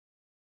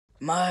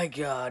My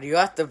God, you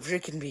have to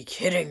freaking be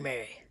kidding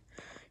me.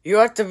 You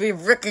have to be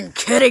freaking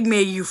kidding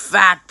me, you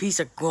fat piece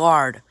of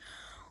lard.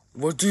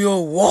 What do you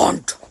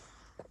want?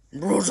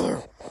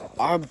 Brother,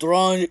 I'm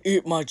trying to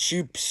eat my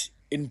chips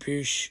in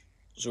peace.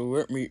 So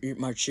let me eat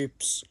my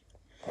chips.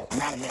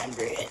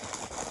 Mate,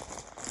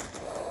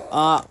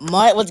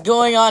 what's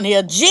going on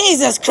here?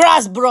 Jesus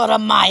Christ, brother,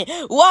 mate.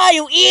 Why are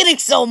you eating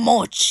so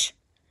much?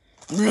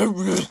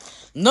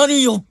 None of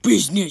your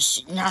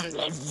business.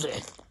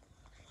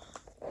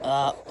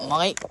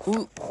 Mate,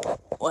 who?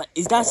 What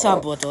is that,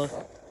 our brother?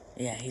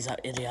 Yeah, he's our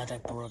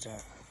idiotic brother.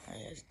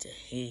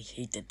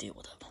 He did deal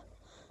with him.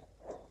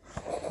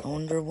 I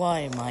wonder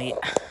why, mate.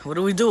 What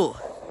do we do?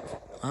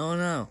 I don't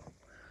know.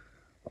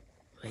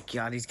 My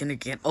God, he's gonna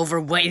get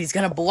overweight. He's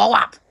gonna blow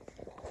up.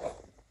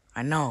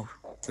 I know.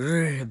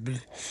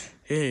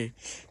 Hey,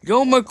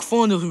 don't make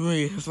fun of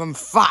me if I'm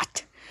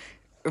fat.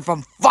 If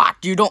I'm fat,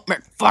 you don't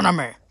make fun of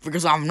me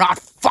because I'm not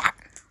fat.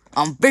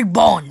 I'm big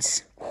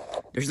bones.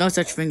 There's no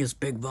such thing as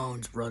big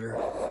bones, brother.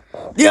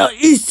 There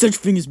is such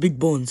thing as big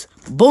bones.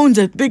 Bones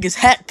as big as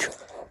heck.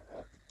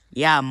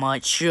 Yeah,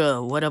 mate,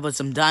 sure. What about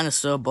some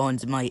dinosaur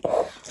bones, mate?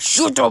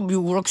 Shut up,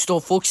 you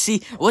Jumbol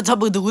Foxy. What's up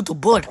with the little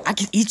bird? I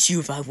can eat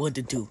you if I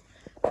wanted to.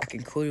 I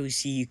can clearly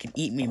see you can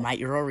eat me, mate.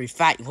 You're already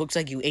fat. It looks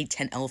like you ate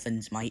 10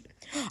 elephants, mate.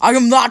 I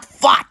am not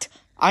fat.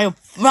 I am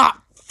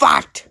not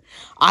fat.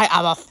 I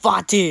am a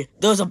fatty.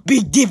 There's a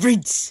big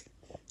difference.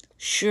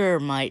 Sure,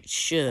 mate,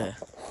 sure.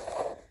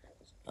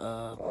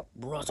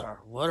 Brother,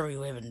 what are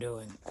you even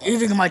doing?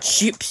 Eating my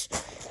chips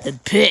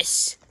and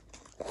piss.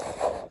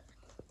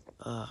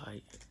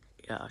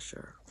 Yeah,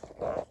 sure.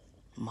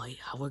 Mate,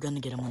 how we're gonna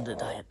get him on the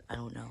diet? I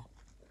don't know.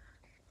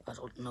 I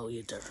don't know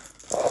either.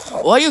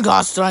 What are you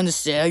guys trying to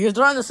say? You're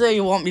trying to say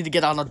you want me to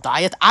get on a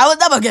diet? I would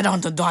never get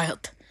on the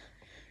diet.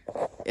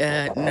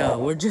 No,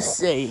 we're just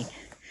saying.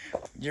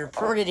 You're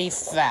pretty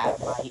fat,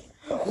 mate.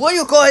 What are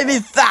you calling me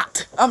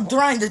fat? I'm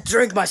trying to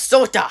drink my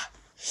soda.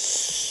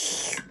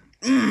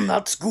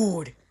 That's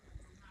good.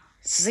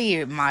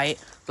 See, mate.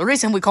 The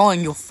reason we're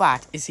calling you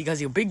fat is because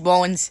you're big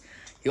bones.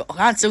 You're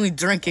constantly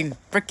drinking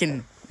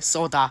freaking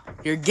soda.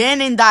 You're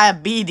gaining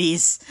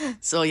diabetes.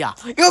 So yeah,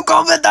 you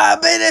call me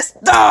diabetes?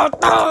 No.